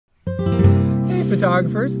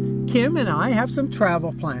photographers. Kim and I have some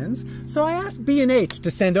travel plans, so I asked B&H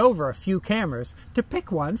to send over a few cameras to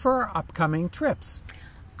pick one for our upcoming trips.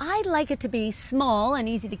 I'd like it to be small and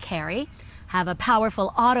easy to carry, have a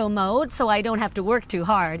powerful auto mode so I don't have to work too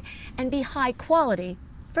hard, and be high quality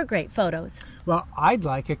for great photos. Well, I'd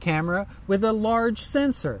like a camera with a large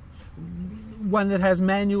sensor, one that has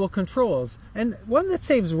manual controls, and one that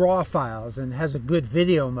saves RAW files and has a good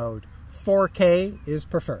video mode. 4K is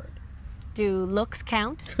preferred. Do looks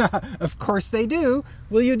count? Of course they do.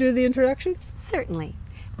 Will you do the introductions? Certainly.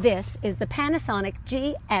 This is the Panasonic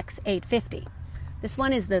GX850. This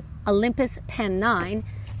one is the Olympus Pen 9,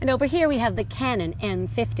 and over here we have the Canon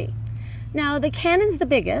M50. Now the Canon's the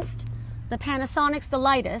biggest, the Panasonic's the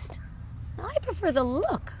lightest. I prefer the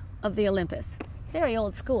look of the Olympus. Very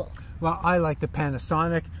old school. Well, I like the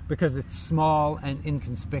Panasonic because it's small and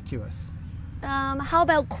inconspicuous. How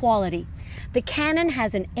about quality? The Canon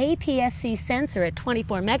has an APS-C sensor at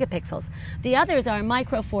 24 megapixels. The others are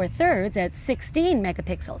micro four thirds at 16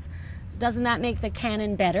 megapixels. Doesn't that make the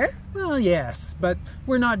Canon better? Well, yes, but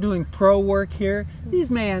we're not doing pro work here.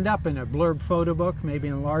 These may end up in a blurb photo book, maybe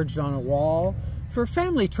enlarged on a wall. For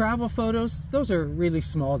family travel photos, those are really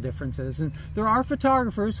small differences, and there are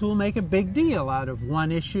photographers who will make a big deal out of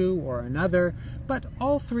one issue or another, but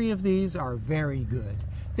all three of these are very good.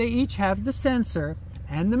 They each have the sensor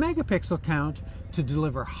and the megapixel count to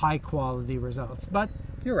deliver high quality results. But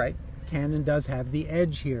you're right, Canon does have the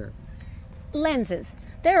edge here. Lenses.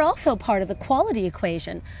 They're also part of the quality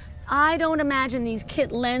equation. I don't imagine these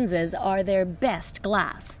kit lenses are their best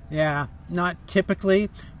glass. Yeah, not typically,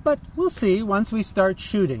 but we'll see once we start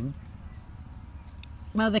shooting.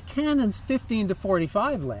 Now the Canon's 15 to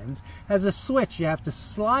 45 lens has a switch. You have to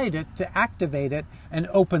slide it to activate it and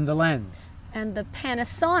open the lens. And the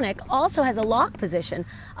Panasonic also has a lock position.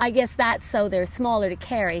 I guess that's so they're smaller to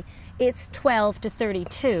carry. It's 12 to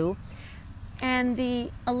 32. And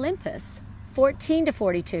the Olympus, 14 to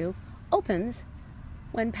 42, opens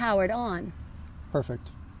when powered on. Perfect.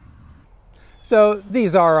 So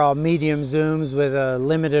these are all medium zooms with a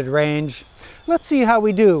limited range. Let's see how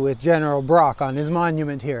we do with General Brock on his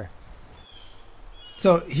monument here.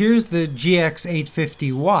 So here's the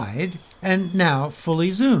GX850 wide, and now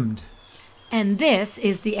fully zoomed. And this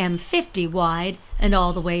is the M50 wide and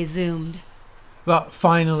all the way zoomed. Well,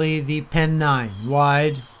 finally the Pen 9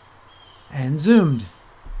 wide and zoomed.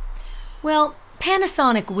 Well,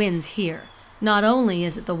 Panasonic wins here. Not only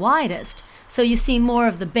is it the widest, so you see more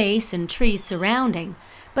of the base and trees surrounding,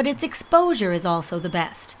 but its exposure is also the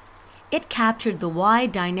best. It captured the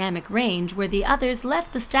wide dynamic range where the others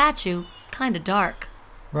left the statue kind of dark.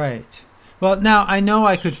 Right. Well, now I know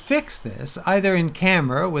I could fix this either in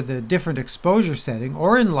camera with a different exposure setting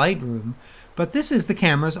or in Lightroom, but this is the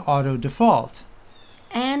camera's auto default.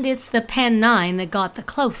 And it's the Pen 9 that got the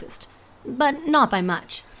closest, but not by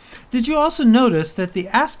much. Did you also notice that the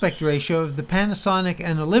aspect ratio of the Panasonic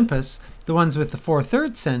and Olympus, the ones with the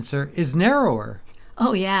 4/3 sensor, is narrower?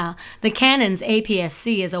 Oh yeah, the Canon's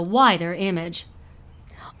APS-C is a wider image.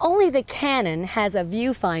 Only the Canon has a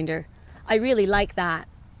viewfinder. I really like that.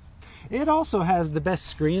 It also has the best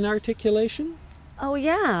screen articulation. Oh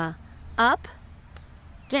yeah, up,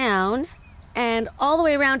 down, and all the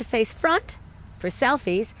way around to face front for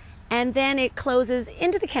selfies, and then it closes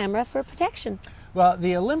into the camera for protection. Well,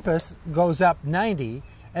 the Olympus goes up 90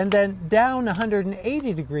 and then down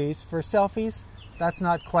 180 degrees for selfies. That's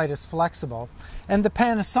not quite as flexible. And the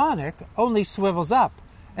Panasonic only swivels up.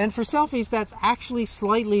 And for selfies, that's actually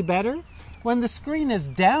slightly better. When the screen is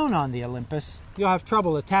down on the Olympus, you'll have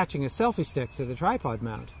trouble attaching a selfie stick to the tripod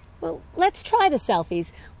mount. Well, let's try the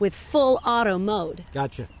selfies with full auto mode.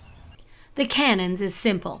 Gotcha. The Canon's is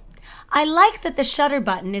simple. I like that the shutter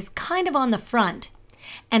button is kind of on the front,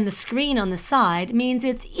 and the screen on the side means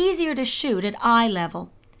it's easier to shoot at eye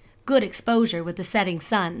level. Good exposure with the setting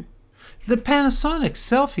sun. The Panasonic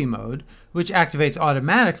selfie mode, which activates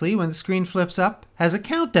automatically when the screen flips up, has a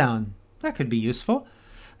countdown. That could be useful.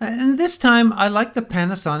 And this time I like the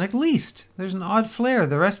Panasonic least. There's an odd flare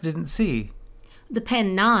the rest didn't see. The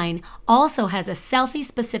Pen 9 also has a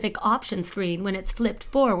selfie-specific option screen when it's flipped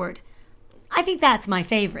forward. I think that's my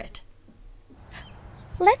favorite.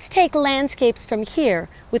 Let's take landscapes from here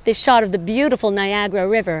with this shot of the beautiful Niagara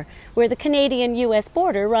River, where the Canadian-US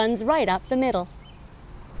border runs right up the middle.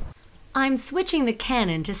 I'm switching the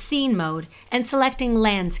Canon to scene mode and selecting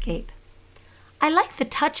landscape. I like the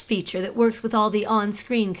touch feature that works with all the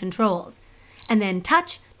on-screen controls, and then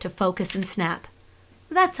touch to focus and snap.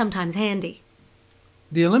 That's sometimes handy.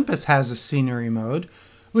 The Olympus has a scenery mode,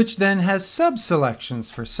 which then has sub-selections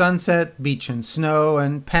for sunset, beach and snow,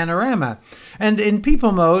 and panorama, and in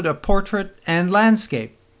people mode a portrait and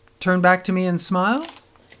landscape. Turn back to me and smile.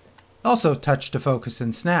 Also touch to focus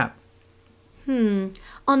and snap.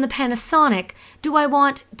 On the Panasonic, do I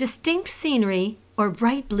want distinct scenery or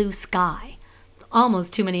bright blue sky?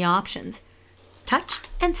 Almost too many options. Touch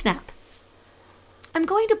and snap. I'm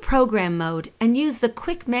going to program mode and use the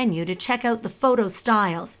quick menu to check out the photo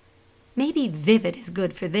styles. Maybe vivid is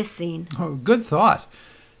good for this scene. Oh, good thought.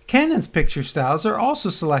 Canon's picture styles are also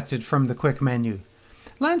selected from the quick menu.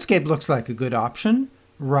 Landscape looks like a good option,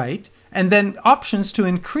 right, and then options to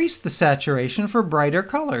increase the saturation for brighter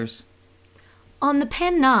colors. On the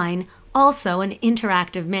Pen 9, also an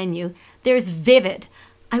interactive menu, there's Vivid.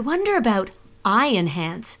 I wonder about Eye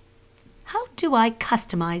Enhance. How do I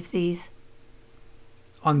customize these?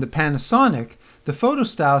 On the Panasonic, the photo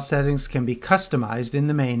style settings can be customized in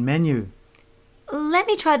the main menu. Let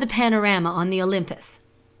me try the Panorama on the Olympus.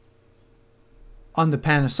 On the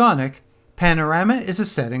Panasonic, Panorama is a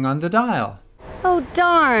setting on the dial. Oh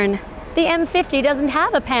darn! The M50 doesn't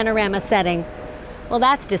have a Panorama setting. Well,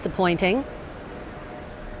 that's disappointing.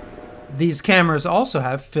 These cameras also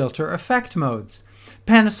have filter effect modes.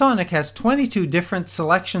 Panasonic has 22 different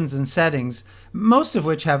selections and settings, most of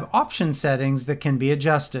which have option settings that can be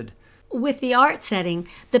adjusted. With the art setting,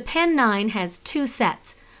 the Pen 9 has two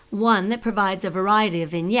sets, one that provides a variety of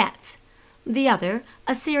vignettes, the other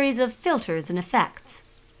a series of filters and effects.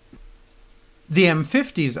 The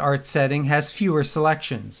M50's art setting has fewer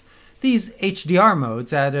selections. These HDR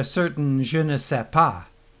modes add a certain je ne sais pas.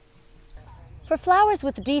 For flowers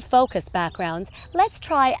with defocused backgrounds, let's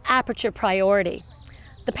try aperture priority.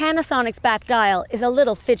 The Panasonic's back dial is a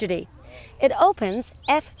little fidgety. It opens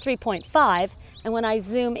f3.5, and when I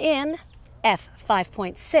zoom in,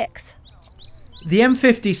 f5.6. The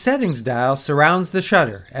M50 settings dial surrounds the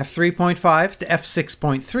shutter, f3.5 to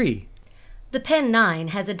f6.3. The Pen 9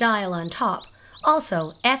 has a dial on top,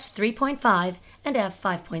 also f3.5 and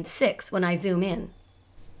f5.6 when I zoom in.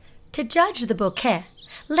 To judge the bokeh,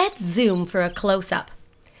 let's zoom for a close-up.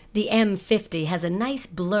 The M50 has a nice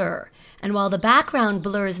blur, and while the background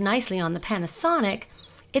blurs nicely on the Panasonic,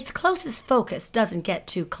 its closest focus doesn't get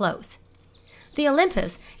too close. The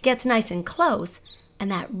Olympus gets nice and close, and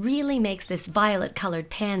that really makes this violet-colored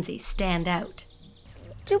pansy stand out.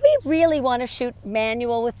 Do we really want to shoot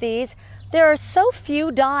manual with these? There are so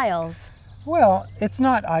few dials. Well, it's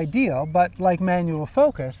not ideal, but like manual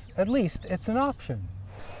focus, at least it's an option.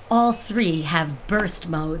 All three have burst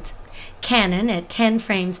modes. Canon at 10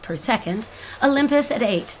 frames per second, Olympus at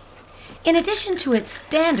 8. In addition to its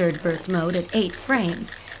standard burst mode at 8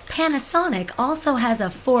 frames, Panasonic also has a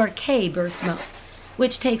 4K burst mode,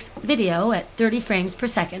 which takes video at 30 frames per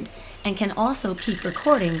second and can also keep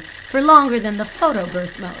recording for longer than the photo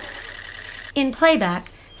burst mode. In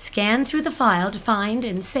playback, scan through the file to find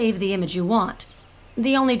and save the image you want.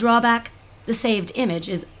 The only drawback, the saved image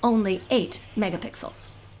is only 8 megapixels.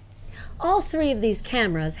 All three of these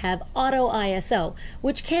cameras have auto ISO,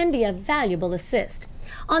 which can be a valuable assist.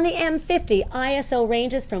 On the M50, ISO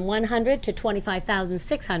ranges from 100 to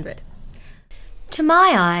 25,600. To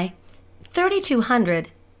my eye, 3200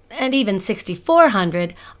 and even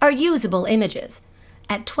 6400 are usable images.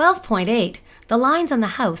 At 12.8, the lines on the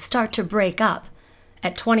house start to break up.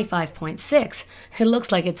 At 25.6, it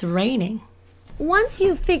looks like it's raining. Once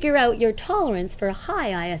you figure out your tolerance for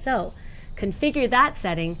high ISO, configure that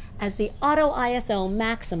setting as the auto ISO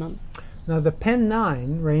maximum. Now the Pen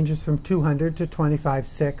 9 ranges from 200 to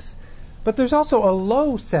 25.6, but there's also a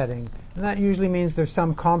low setting, and that usually means there's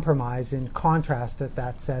some compromise in contrast at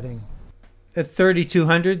that setting. At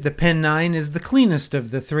 3200, the Pen 9 is the cleanest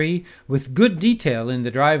of the three, with good detail in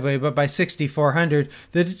the driveway, but by 6400,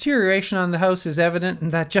 the deterioration on the house is evident,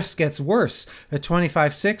 and that just gets worse. At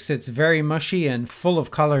 25.6, it's very mushy and full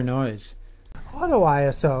of color noise. Auto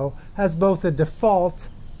ISO has both a default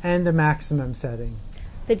and a maximum setting.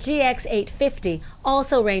 The GX850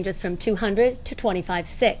 also ranges from 200 to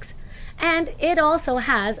 25.6, and it also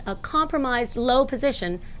has a compromised low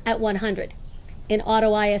position at 100. In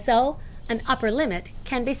auto ISO, an upper limit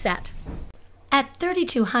can be set. At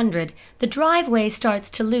 3200, the driveway starts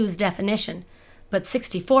to lose definition, but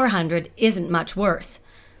 6400 isn't much worse.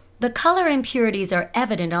 The color impurities are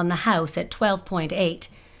evident on the house at 12.8,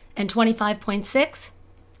 and 25.6?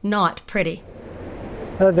 Not pretty.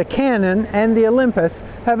 The Canon and the Olympus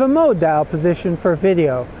have a mode dial position for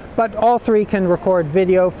video, but all three can record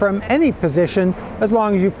video from any position as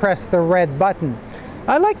long as you press the red button.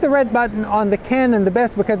 I like the red button on the Canon the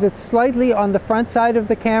best because it's slightly on the front side of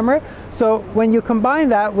the camera, so when you combine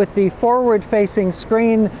that with the forward-facing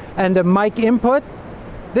screen and a mic input,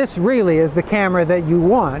 This really is the camera that you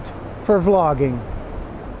want for vlogging.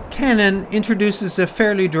 Canon introduces a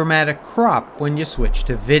fairly dramatic crop when you switch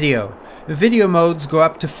to video. Video modes go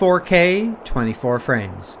up to 4K, 24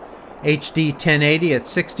 frames. HD 1080 at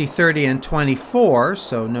 60, 30, and 24,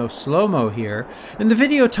 so no slow-mo here. And the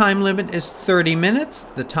video time limit is 30 minutes.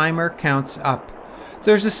 The timer counts up.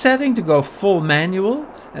 There's a setting to go full manual,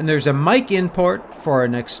 and there's a mic input for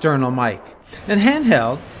an external mic. And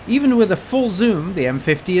handheld, even with a full zoom, the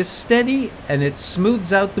M50 is steady and it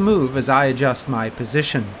smooths out the move as I adjust my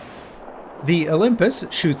position. The Olympus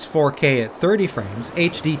shoots 4K at 30 frames,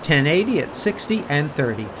 HD 1080 at 60 and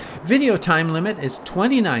 30. Video time limit is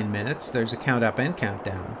 29 minutes. There's a count up and count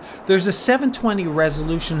down. There's a 720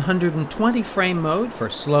 resolution 120 frame mode for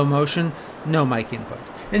slow motion, no mic input.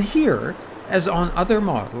 And here, as on other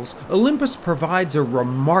models, Olympus provides a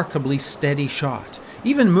remarkably steady shot.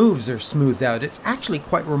 Even moves are smoothed out. It's actually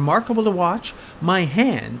quite remarkable to watch. My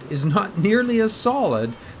hand is not nearly as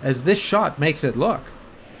solid as this shot makes it look.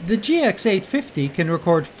 The GX850 can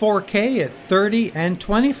record 4K at 30 and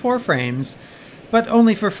 24 frames, but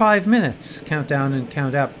only for 5 minutes, count down and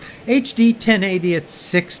count up. HD 1080 at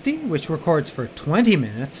 60, which records for 20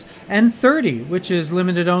 minutes, and 30, which is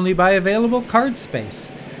limited only by available card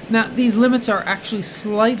space. Now, these limits are actually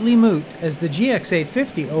slightly moot, as the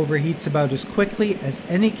GX850 overheats about as quickly as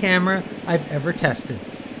any camera I've ever tested.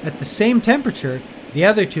 At the same temperature, the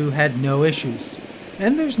other two had no issues.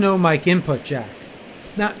 And there's no mic input jack.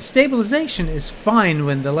 Now, stabilization is fine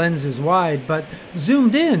when the lens is wide, but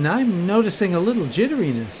zoomed in, I'm noticing a little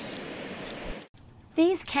jitteriness.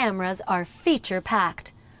 These cameras are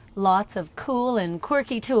feature-packed. Lots of cool and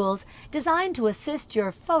quirky tools designed to assist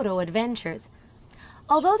your photo adventures.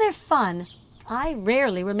 Although they're fun, I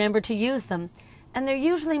rarely remember to use them, and they're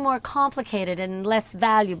usually more complicated and less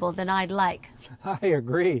valuable than I'd like. I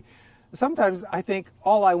agree. Sometimes I think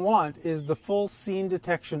all I want is the full scene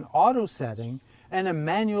detection auto setting and a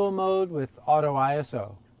manual mode with auto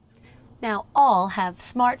ISO. Now all have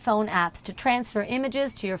smartphone apps to transfer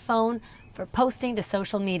images to your phone for posting to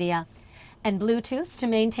social media, and Bluetooth to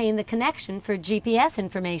maintain the connection for GPS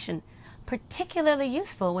information, particularly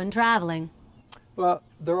useful when traveling. Well,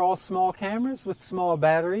 they're all small cameras with small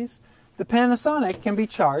batteries. The Panasonic can be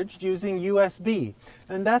charged using USB,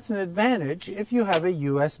 and that's an advantage if you have a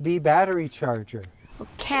USB battery charger.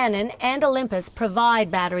 Canon and Olympus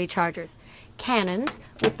provide battery chargers. Canon's,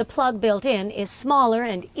 with the plug built in, is smaller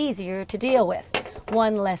and easier to deal with,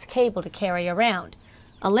 one less cable to carry around.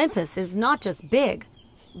 Olympus is not just big,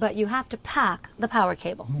 but you have to pack the power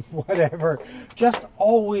cable. Whatever. Just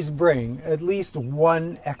always bring at least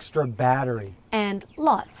one extra battery. And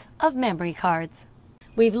lots of memory cards.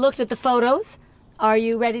 We've looked at the photos. Are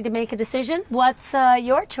you ready to make a decision? What's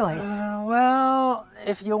your choice? Well,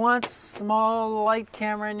 if you want small light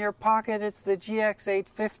camera in your pocket, it's the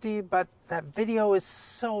GX850, but that video is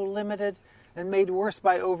so limited and made worse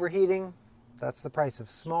by overheating. That's the price of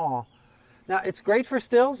small. Now, it's great for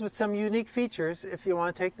stills with some unique features if you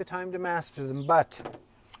want to take the time to master them, but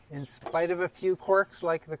in spite of a few quirks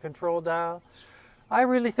like the control dial, I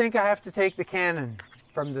really think I have to take the Canon.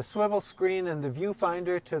 From the swivel screen and the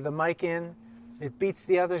viewfinder to the mic in, it beats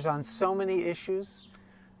the others on so many issues.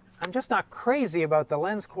 I'm just not crazy about the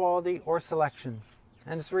lens quality or selection,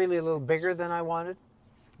 and it's really a little bigger than I wanted.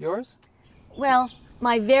 Yours? Well,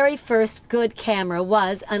 my very first good camera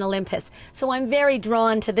was an Olympus, so I'm very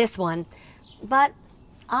drawn to this one. But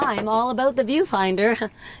I'm all about the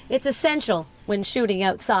viewfinder. It's essential when shooting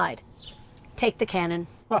outside. Take the Canon.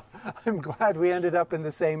 I'm glad we ended up in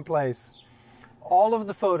the same place. All of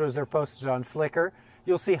the photos are posted on Flickr.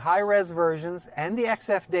 You'll see high-res versions and the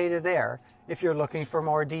XF data there if you're looking for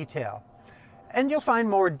more detail. And you'll find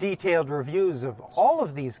more detailed reviews of all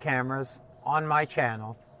of these cameras on my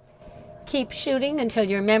channel. Keep shooting until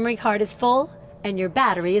your memory card is full and your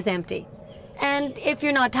battery is empty. And if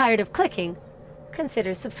you're not tired of clicking,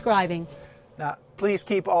 consider subscribing. Now, please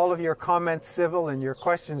keep all of your comments civil and your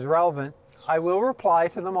questions relevant. I will reply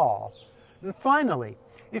to them all. And finally,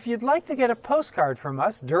 if you'd like to get a postcard from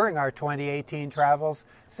us during our 2018 travels,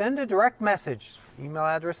 send a direct message. Email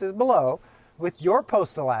address is below with your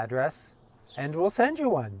postal address, and we'll send you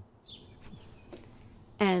one.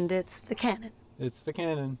 And it's the Canon. It's the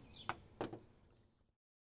Canon.